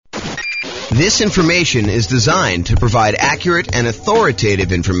This information is designed to provide accurate and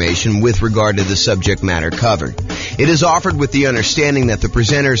authoritative information with regard to the subject matter covered. It is offered with the understanding that the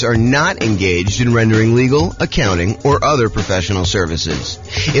presenters are not engaged in rendering legal, accounting, or other professional services.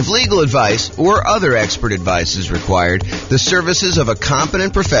 If legal advice or other expert advice is required, the services of a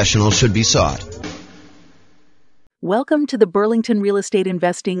competent professional should be sought. Welcome to the Burlington Real Estate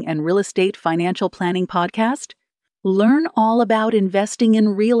Investing and Real Estate Financial Planning Podcast. Learn all about investing in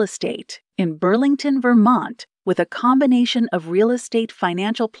real estate in Burlington, Vermont, with a combination of real estate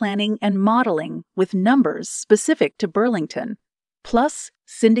financial planning and modeling with numbers specific to Burlington, plus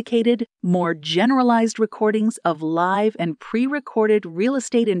syndicated, more generalized recordings of live and pre-recorded real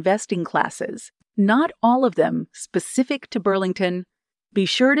estate investing classes, not all of them specific to Burlington. Be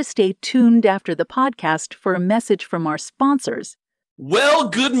sure to stay tuned after the podcast for a message from our sponsors. Well,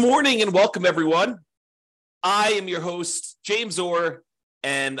 good morning and welcome, everyone. I am your host, James Orr,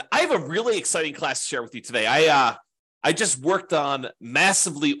 and I have a really exciting class to share with you today. I just worked on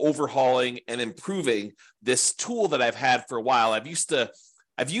massively overhauling and improving this tool that I've had for a while. I've used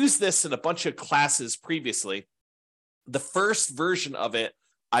this in a bunch of classes previously. The first version of it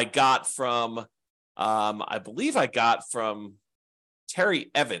I got from, I believe I got from Terry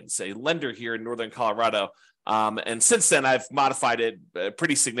Evans, a lender here in Northern Colorado. And since then, I've modified it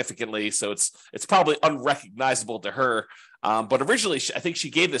pretty significantly, so it's probably unrecognizable to her. But originally, I think she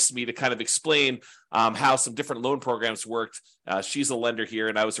gave this to me to kind of explain how some different loan programs worked. She's a lender here,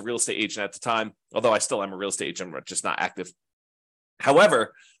 and I was a real estate agent at the time, although I still am a real estate agent, I'm just not active.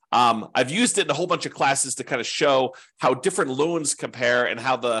 However, I've used it in a whole bunch of classes to kind of show how different loans compare and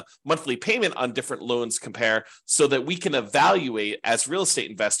how the monthly payment on different loans compare so that we can evaluate as real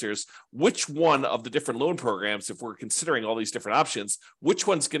estate investors which one of the different loan programs, if we're considering all these different options, which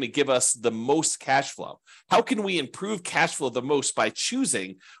one's going to give us the most cash flow. How can we improve cash flow the most by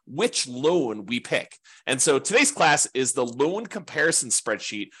choosing which loan we pick? And so today's class is the loan comparison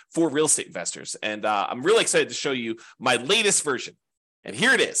spreadsheet for real estate investors. And I'm really excited to show you my latest version. And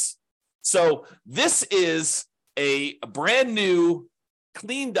here it is. So this is a brand new,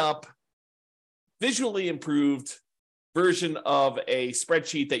 cleaned up, visually improved version of a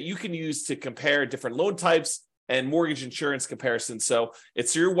spreadsheet that you can use to compare different loan types and mortgage insurance comparisons. So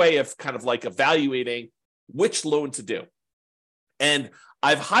it's your way of kind of like evaluating which loan to do. And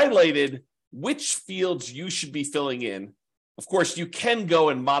I've highlighted which fields you should be filling in. Of course, you can go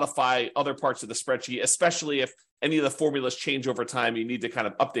and modify other parts of the spreadsheet, especially if any of the formulas change over time, you need to kind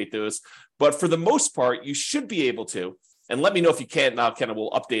of update those. But for the most part, you should be able to, and let me know if you can't, and I'll kind of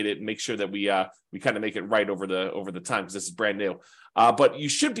will update it and make sure that we kind of make it right over the time, because this is brand new. But you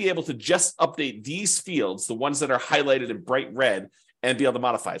should be able to just update these fields, the ones that are highlighted in bright red, and be able to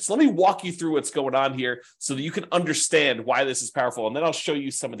modify it. So let me walk you through what's going on here so that you can understand why this is powerful. And then I'll show you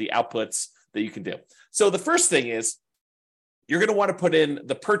some of the outputs that you can do. So the first thing is you're going to want to put in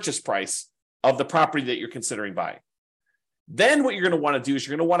the purchase price of the property that you're considering buying. Then what you're going to want to do is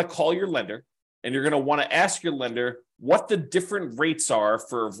you're going to want to call your lender, and you're going to want to ask your lender what the different rates are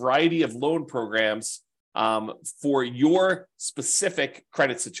for a variety of loan programs for your specific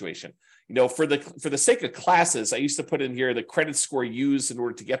credit situation. You know, for the sake of classes, I used to put in here the credit score used in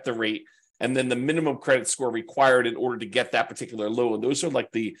order to get the rate, and then the minimum credit score required in order to get that particular loan. Those are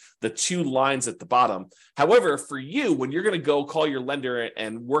like the two lines at the bottom. However, for you, when you're going to go call your lender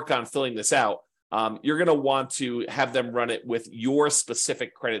and work on filling this out, you're going to want to have them run it with your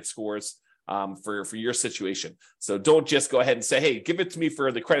specific credit scores for your situation. So don't just go ahead and say, hey, give it to me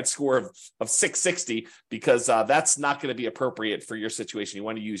for the credit score of 660, because that's not going to be appropriate for your situation. You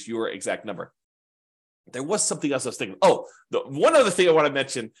want to use your exact number. There was something else I was thinking. Oh, one other thing I want to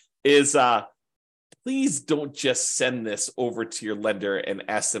mention is please don't just send this over to your lender and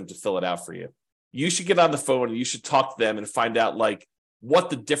ask them to fill it out for you. You should get on the phone and you should talk to them and find out like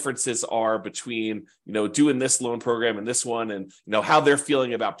what the differences are between, you know, doing this loan program and this one, and, you know, how they're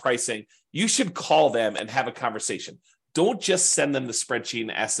feeling about pricing. You should call them and have a conversation. Don't just send them the spreadsheet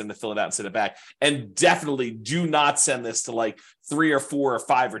and ask them to fill it out and send it back. And definitely do not send this to like 3 or 4 or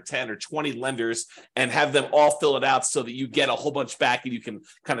 5 or 10 or 20 lenders and have them all fill it out so that you get a whole bunch back and you can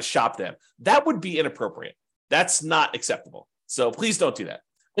kind of shop them. That would be inappropriate. That's not acceptable. So please don't do that.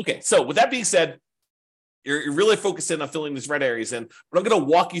 Okay, so with that being said, you're really focusing on filling these red areas in, but I'm going to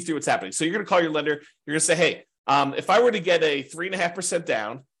walk you through what's happening. So you're going to call your lender. You're going to say, hey, if I were to get a 3.5%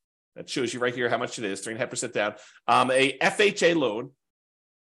 down, that shows you right here how much it is, 3.5% down, a FHA loan,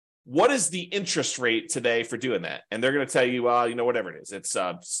 what is the interest rate today for doing that? And they're going to tell you, you know, whatever it is. It's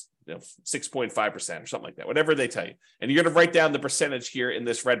 6.5% or something like that, whatever they tell you. And you're going to write down the percentage here in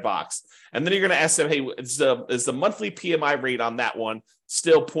this red box. And then you're going to ask them, hey, is the monthly PMI rate on that one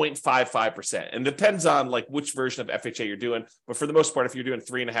still 0.55%? And it depends on like which version of FHA you're doing. But for the most part, if you're doing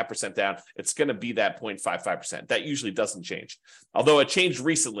 3.5% down, it's going to be that 0.55%. That usually doesn't change. Although it changed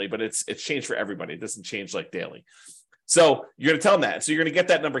recently, but it's changed for everybody. It doesn't change like daily. So you're going to tell them that. So you're going to get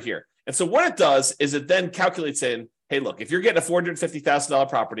that number here. And so what it does is it then calculates in, hey, look, if you're getting a $450,000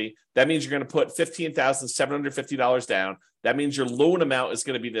 property, that means you're going to put $15,750 down. That means your loan amount is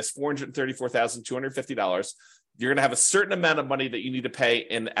going to be this $434,250. You're going to have a certain amount of money that you need to pay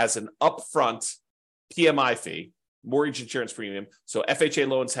in as an upfront PMI fee, mortgage insurance premium. So FHA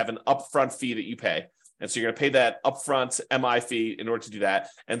loans have an upfront fee that you pay. And so you're going to pay that upfront MI fee in order to do that.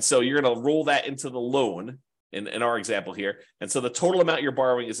 And so you're going to roll that into the loan in our example here. And so the total amount you're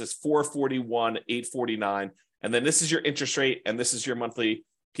borrowing is this $441,849. And then this is your interest rate, and this is your monthly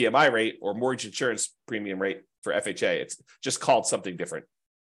PMI rate or mortgage insurance premium rate for FHA. It's just called something different.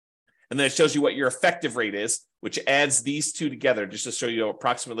 And then it shows you what your effective rate is, which adds these two together just to show you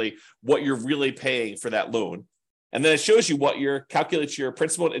approximately what you're really paying for that loan. And then it shows you calculates your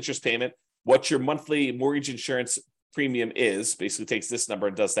principal and interest payment, what your monthly mortgage insurance premium is, basically takes this number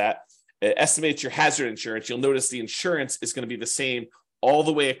and does that. It estimates your hazard insurance. You'll notice the insurance is going to be the same all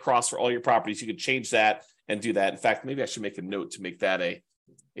the way across for all your properties. You can change that and do that. In fact, maybe I should make a note to make that a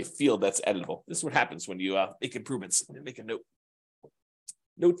field that's editable. This is what happens when you make improvements. Make a note.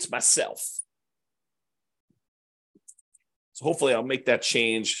 Note to myself. So hopefully I'll make that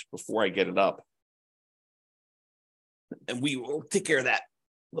change before I get it up. And we will take care of that.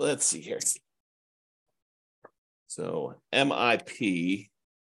 Let's see here. So MIP.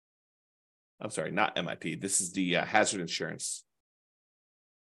 I'm sorry, not MIP. This is the hazard insurance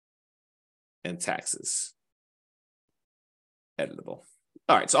and taxes. Editable.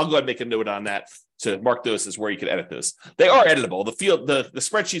 All right, so I'll go ahead and make a note on that to mark those as where you can edit those. They are editable. The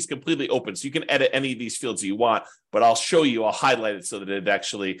spreadsheet is completely open, so you can edit any of these fields you want, but I'll highlight it so that it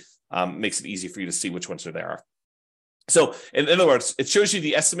actually makes it easy for you to see which ones are there. So in other words, it shows you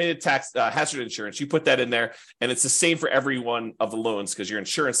the estimated tax hazard insurance. You put that in there, and it's the same for every one of the loans because your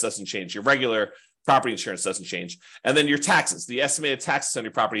insurance doesn't change. Your regular property insurance doesn't change. And then your taxes, the estimated taxes on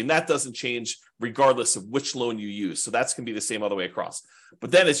your property, and that doesn't change regardless of which loan you use. So that's going to be the same all the way across.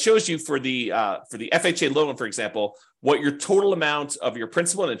 But then it shows you for the FHA loan, for example, what your total amount of your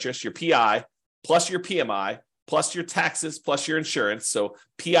principal and interest, your PI, plus your PMI, plus your taxes, plus your insurance. So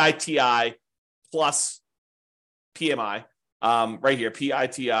PITI plus PMI, right here,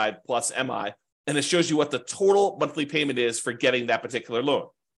 PITI plus MI, and it shows you what the total monthly payment is for getting that particular loan.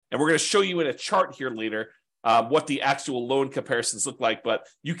 And we're going to show you in a chart here later what the actual loan comparisons look like, but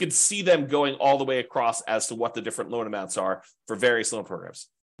you can see them going all the way across as to what the different loan amounts are for various loan programs.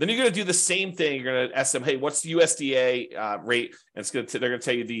 Then you're going to do the same thing. You're going to ask them, hey, what's the USDA rate? And they're going to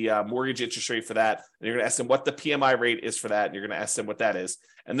tell you the mortgage interest rate for that. And you're going to ask them what the PMI rate is for that. And you're going to ask them what that is.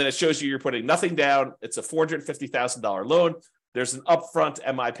 And then it shows you you're putting nothing down. It's a $450,000 loan. There's an upfront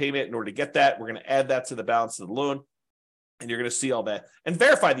MI payment. In order to get that, we're going to add that to the balance of the loan. And you're going to see all that and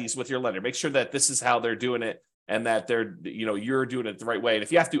verify these with your lender. Make sure that this is how they're doing it and that you're doing it the right way. And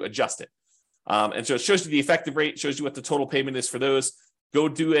if you have to, adjust it. And so it shows you the effective rate, shows you what the total payment is for those. Go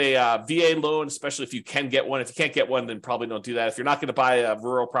do a VA loan, especially if you can get one. If you can't get one, then probably don't do that. If you're not going to buy a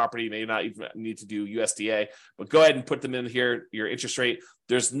rural property, you may not even need to do USDA, but go ahead and put them in here, your interest rate.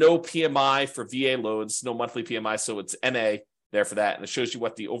 There's no PMI for VA loans, no monthly PMI, so it's NA there for that. And it shows you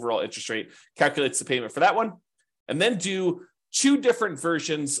what the overall interest rate calculates the payment for that one. And then do two different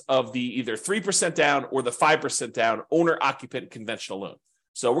versions of the either 3% down or the 5% down owner-occupant conventional loan.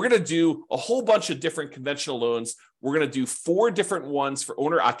 So we're going to do a whole bunch of different conventional loans. We're going to do 4 different ones for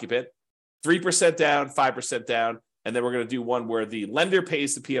owner-occupant, 3% down, 5% down, and then we're going to do one where the lender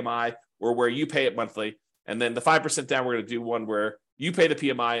pays the PMI or where you pay it monthly. And then the 5% down, we're going to do one where you pay the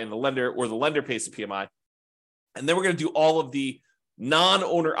PMI and the lender pays the PMI. And then we're going to do all of the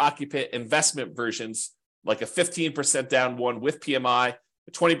non-owner-occupant investment versions, like a 15% down one with PMI,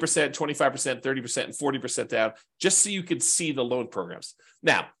 20%, 25%, 30%, and 40% down, just so you can see the loan programs.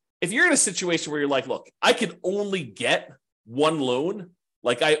 Now, if you're in a situation where you're like, look, I can only get one loan,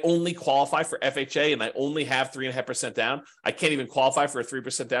 like I only qualify for FHA and I only have 3.5% down, I can't even qualify for a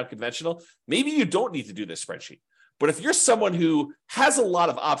 3% down conventional, maybe you don't need to do this spreadsheet. But if you're someone who has a lot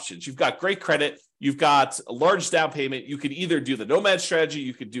of options, you've got great credit, you've got a large down payment, you could either do the nomad strategy,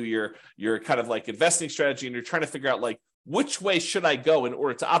 you could do your kind of like investing strategy, and you're trying to figure out like, which way should I go in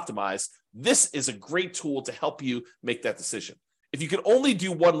order to optimize? This is a great tool to help you make that decision. If you can only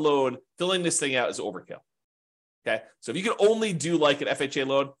do one loan, filling this thing out is overkill. Okay. So if you can only do like an FHA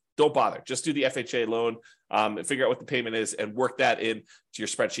loan, don't bother. Just do the FHA loan and figure out what the payment is and work that into your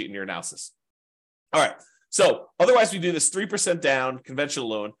spreadsheet and your analysis. All right. So otherwise, we do this 3% down conventional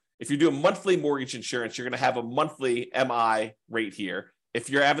loan. If you're doing monthly mortgage insurance, you're going to have a monthly MI rate here. If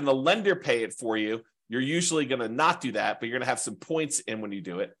you're having the lender pay it for you, you're usually going to not do that, but you're going to have some points in when you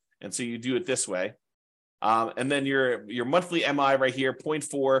do it. And so you do it this way. And then your monthly MI right here,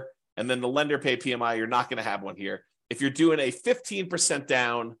 0.4, and then the lender pay PMI, you're not going to have one here. If you're doing a 15%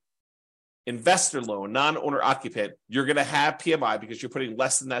 down investor loan, non-owner occupant, you're going to have PMI because you're putting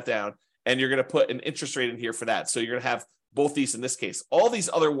less than that down, and you're going to put an interest rate in here for that. So you're going to have both these in this case. All these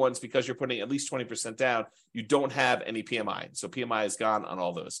other ones, because you're putting at least 20% down, you don't have any PMI. So PMI is gone on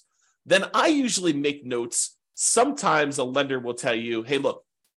all those. Then I usually make notes. Sometimes a lender will tell you, hey, look,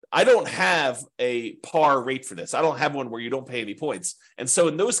 I don't have a par rate for this. I don't have one where you don't pay any points. And so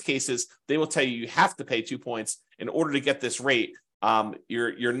in those cases, they will tell you have to pay 2 points in order to get this rate.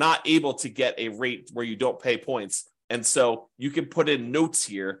 You're not able to get a rate where you don't pay points. And so you can put in notes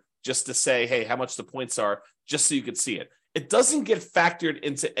here just to say, hey, how much the points are, just so you can see it. It doesn't get factored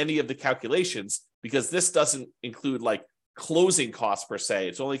into any of the calculations because this doesn't include like closing costs per se.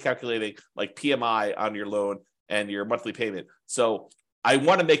 It's only calculating like PMI on your loan and your monthly payment. So I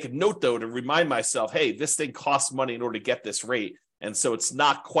want to make a note, though, to remind myself, hey, this thing costs money in order to get this rate. And so it's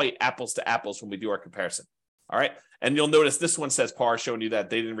not quite apples to apples when we do our comparison. All right. And you'll notice this one says par, showing you that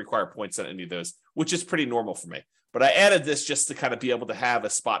they didn't require points on any of those, which is pretty normal for me. But I added this just to kind of be able to have a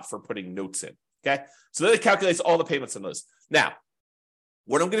spot for putting notes in. Okay. So then it calculates all the payments on those. Now,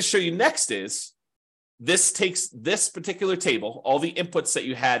 what I'm going to show you next is this takes this particular table, all the inputs that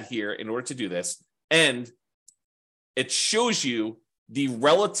you had here in order to do this, and it shows you the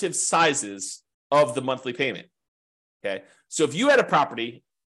relative sizes of the monthly payment. Okay. So if you had a property,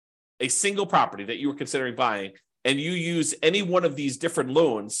 a single property that you were considering buying, and you use any one of these different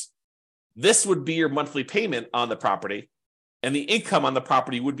loans, this would be your monthly payment on the property, and the income on the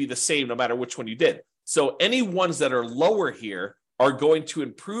property would be the same no matter which one you did. So any ones that are lower here are going to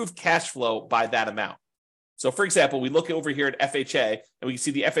improve cash flow by that amount. So for example, we look over here at FHA, and we can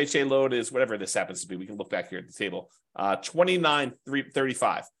see the FHA loan is whatever this happens to be. We can look back here at the table,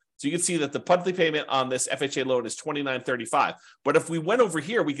 $29,335. So you can see that the monthly payment on this FHA loan is $29,335. But if we went over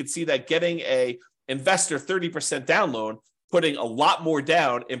here, we could see that getting a investor 30% down loan, putting a lot more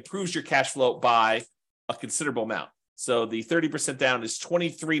down, improves your cash flow by a considerable amount. So the 30% down is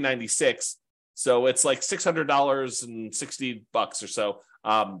 $23.96. So it's like $600.60 or so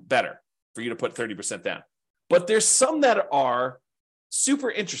better for you to put 30% down. But there's some that are super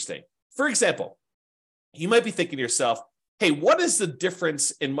interesting. For example, you might be thinking to yourself, hey, what is the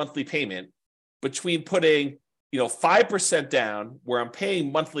difference in monthly payment between putting, 5% down where I'm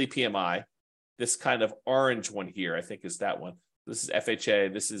paying monthly PMI, this kind of orange one here, I think is that one. This is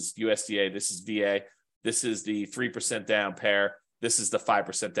FHA, this is USDA, this is VA, this is the 3% down pair, this is the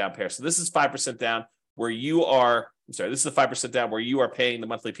 5% down pair. So this is 5% down where you are, this is the 5% down where you are paying the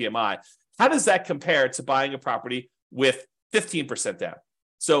monthly PMI. How does that compare to buying a property with 15% down?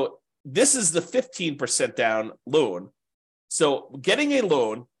 So this is the 15% down loan. So getting a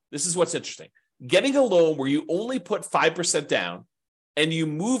loan, this is what's interesting. Getting a loan where you only put 5% down and you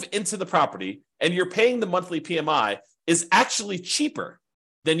move into the property and you're paying the monthly PMI is actually cheaper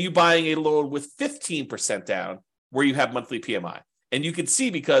than you buying a loan with 15% down where you have monthly PMI. And you can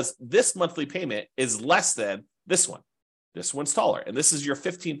see because this monthly payment is less than this one. This one's taller. And this is your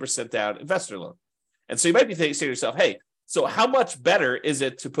 15% down investor loan. And so you might be saying to yourself, hey, so how much better is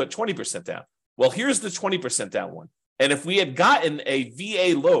it to put 20% down? Well, here's the 20% down one. And if we had gotten a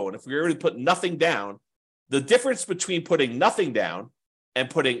VA loan, if we were to put nothing down, the difference between putting nothing down and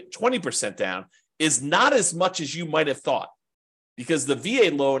putting 20% down is not as much as you might have thought, because the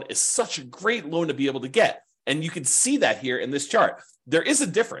VA loan is such a great loan to be able to get. And you can see that here in this chart. There is a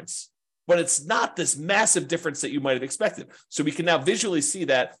difference, but it's not this massive difference that you might have expected. So we can now visually see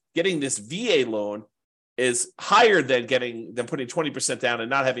that getting this VA loan is higher than putting 20% down and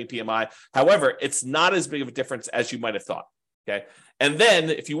not having PMI. However, it's not as big of a difference as you might have thought. Okay. And then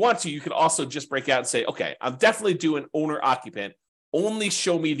if you want to, you can also just break out and say, okay, I'm definitely doing owner occupant. Only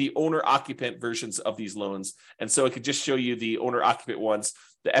show me the owner occupant versions of these loans. And so it could just show you the owner occupant ones,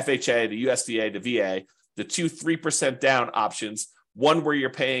 the FHA, the USDA, the VA, the 3% down options, one where you're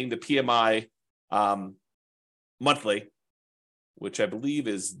paying the PMI monthly, which I believe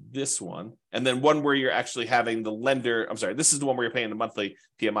is this one. And then one where you're actually having the lender, this is the one where you're paying the monthly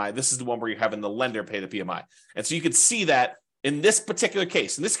PMI. This is the one where you're having the lender pay the PMI. And so you can see that in this particular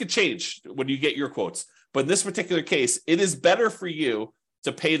case, and this could change when you get your quotes, but in this particular case, it is better for you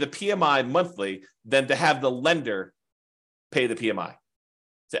to pay the PMI monthly than to have the lender pay the PMI.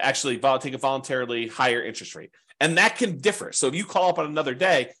 to actually take a voluntarily higher interest rate. And that can differ. So if you call up on another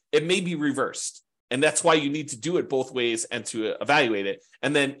day, it may be reversed. And that's why you need to do it both ways and to evaluate it.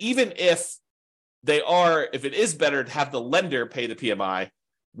 And then even if it is better to have the lender pay the PMI,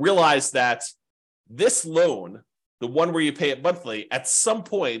 realize that this loan, the one where you pay it monthly, at some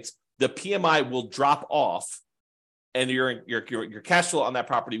point, the PMI will drop off and your cash flow on that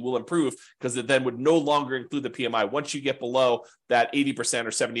property will improve because it then would no longer include the PMI once you get below that 80% or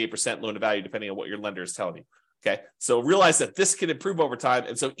 78% loan to value, depending on what your lender is telling you. Okay, so realize that this can improve over time.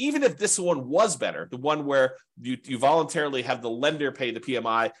 And so even if this one was better, the one where you voluntarily have the lender pay the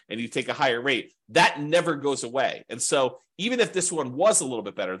PMI and you take a higher rate, that never goes away. And so even if this one was a little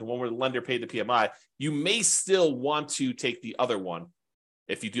bit better, the one where the lender paid the PMI, you may still want to take the other one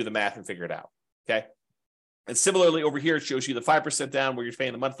if you do the math and figure it out. Okay. And similarly over here, it shows you the 5% down where you're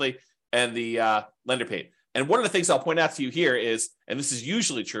paying the monthly and the lender paid. And one of the things I'll point out to you here is, and this is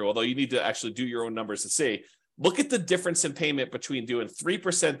usually true, although you need to actually do your own numbers to see, look at the difference in payment between doing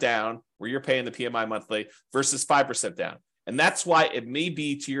 3% down, where you're paying the PMI monthly, versus 5% down. And that's why it may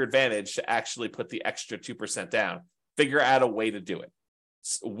be to your advantage to actually put the extra 2% down. Figure out a way to do it.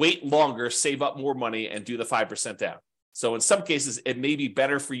 Wait longer, save up more money, and do the 5% down. So in some cases, it may be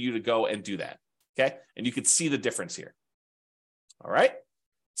better for you to go and do that. Okay. And you can see the difference here. All right.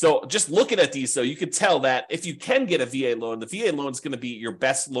 So just looking at these, though, you could tell that if you can get a VA loan, the VA loan is going to be your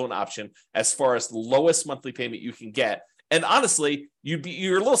best loan option as far as the lowest monthly payment you can get. And honestly,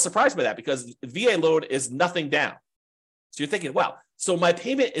 you're a little surprised by that because the VA loan is nothing down. So you're thinking, wow, so my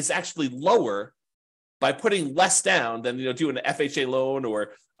payment is actually lower by putting less down than doing an FHA loan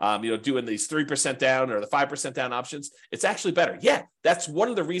or doing these 3% down or the 5% down options. It's actually better. Yeah, that's one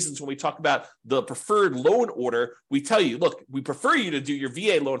of the reasons when we talk about the preferred loan order, we tell you, look, we prefer you to do your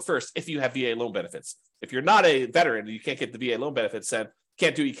VA loan first if you have VA loan benefits. If you're not a veteran and you can't get the VA loan benefits, then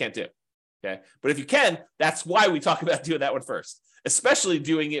can't do what you can't do. Okay, but if you can, that's why we talk about doing that one first, especially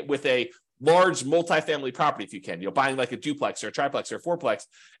doing it with a large multifamily property if you can, buying like a duplex or a triplex or a fourplex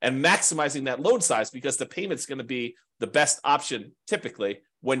and maximizing that loan size because the payment's going to be the best option typically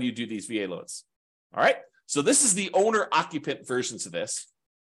when you do these VA loans. All right. So this is the owner occupant versions of this.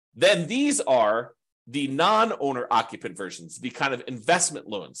 Then these are the non-owner occupant versions, the kind of investment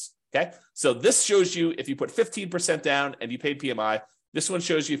loans. Okay. So this shows you if you put 15% down and you paid PMI. This one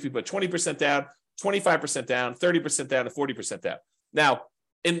shows you if you put 20% down, 25% down, 30% down, and 40% down. Now,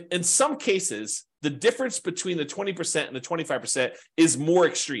 in some cases, the difference between the 20% and the 25% is more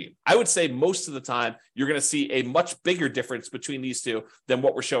extreme. I would say most of the time, you're going to see a much bigger difference between these two than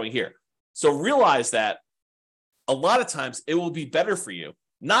what we're showing here. So realize that a lot of times it will be better for you,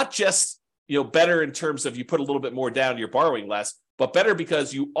 not just better in terms of you put a little bit more down, you're borrowing less, but better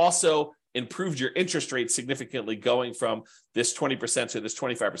because you also improved your interest rate significantly going from this 20% to this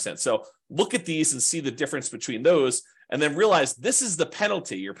 25%. So look at these and see the difference between those, and then realize this is the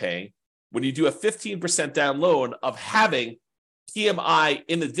penalty you're paying when you do a 15% down loan of having PMI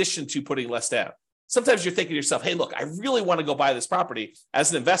in addition to putting less down. Sometimes you're thinking to yourself, hey, look, I really want to go buy this property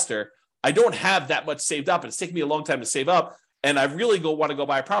as an investor. I don't have that much saved up. It's taken me a long time to save up. And I really want to go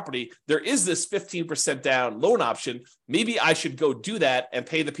buy a property. There is this 15% down loan option. Maybe I should go do that and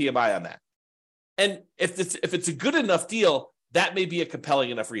pay the PMI on that. And if it's a good enough deal, that may be a compelling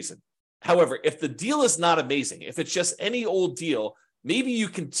enough reason. However, if the deal is not amazing, if it's just any old deal, maybe you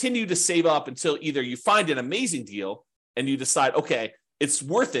continue to save up until either you find an amazing deal and you decide, okay, it's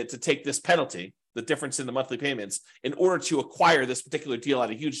worth it to take this penalty, the difference in the monthly payments, in order to acquire this particular deal at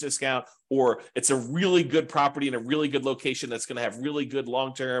a huge discount, or it's a really good property in a really good location that's going to have really good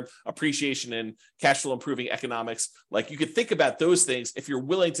long-term appreciation and cash flow improving economics. Like you could think about those things if you're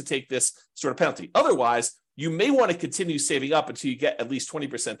willing to take this sort of penalty. Otherwise, you may want to continue saving up until you get at least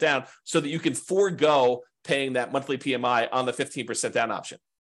 20% down so that you can forego paying that monthly PMI on the 15% down option.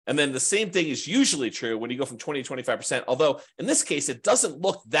 And then the same thing is usually true when you go from 20 to 25%, although in this case, it doesn't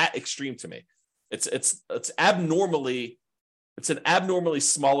look that extreme to me. It's an abnormally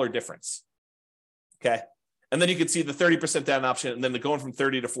smaller difference. Okay. And then you can see the 30% down option, and then the going from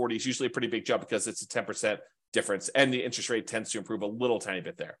 30 to 40 is usually a pretty big jump because it's a 10% difference, and the interest rate tends to improve a little tiny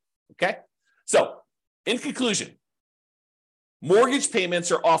bit there. Okay. So in conclusion, mortgage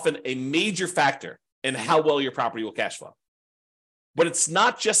payments are often a major factor in how well your property will cash flow. But it's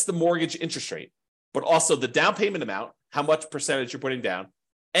not just the mortgage interest rate, but also the down payment amount, how much percentage you're putting down,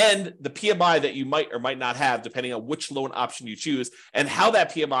 and the PMI that you might or might not have, depending on which loan option you choose and how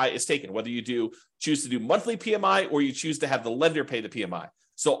that PMI is taken, whether you choose to do monthly PMI or you choose to have the lender pay the PMI.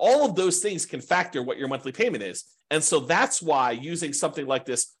 So all of those things can factor what your monthly payment is. And so that's why using something like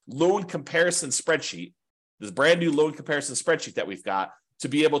this loan comparison spreadsheet, this brand new loan comparison spreadsheet that we've got, to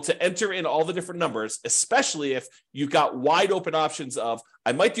be able to enter in all the different numbers, especially if you've got wide open options of,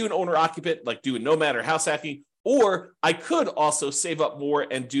 I might do an owner occupant, like doing nomad or house hacking, or I could also save up more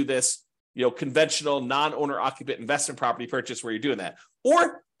and do this, conventional non-owner occupant investment property purchase where you're doing that.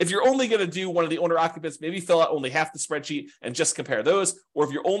 Or if you're only going to do one of the owner occupants, maybe fill out only half the spreadsheet and just compare those. Or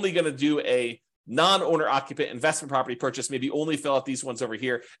if you're only going to do a non-owner occupant investment property purchase, maybe only fill out these ones over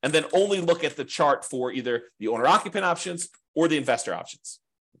here and then only look at the chart for either the owner occupant options or the investor options.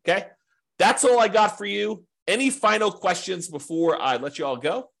 Okay. That's all I got for you. Any final questions before I let you all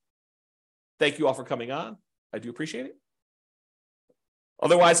go? Thank you all for coming on. I do appreciate it.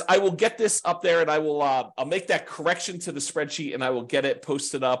 Otherwise, I will get this up there and I'll make that correction to the spreadsheet and I will get it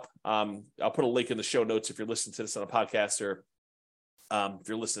posted up. I'll put a link in the show notes if you're listening to this on a podcast or if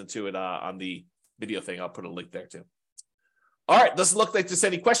you're listening to it on the video thing, I'll put a link there too. All right, doesn't look like there's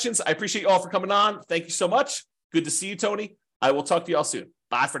any questions. I appreciate you all for coming on. Thank you so much. Good to see you, Tony. I will talk to you all soon.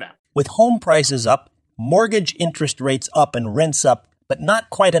 Bye for now. With home prices up, mortgage interest rates up, and rents up, but not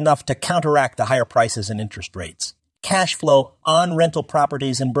quite enough to counteract the higher prices and interest rates. Cash flow on rental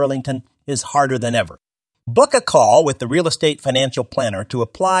properties in Burlington is harder than ever. Book a call with the Real Estate Financial Planner to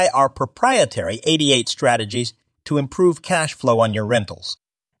apply our proprietary 88 strategies to improve cash flow on your rentals.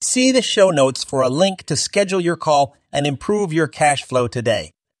 See the show notes for a link to schedule your call and improve your cash flow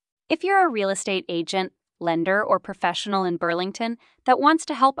today. If you're a real estate agent, lender, or professional in Burlington that wants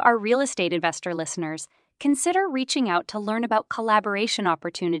to help our real estate investor listeners, consider reaching out to learn about collaboration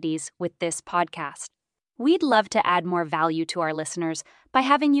opportunities with this podcast. We'd love to add more value to our listeners by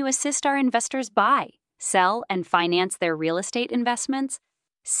having you assist our investors buy, sell, and finance their real estate investments.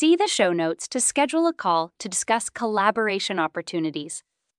 See the show notes to schedule a call to discuss collaboration opportunities.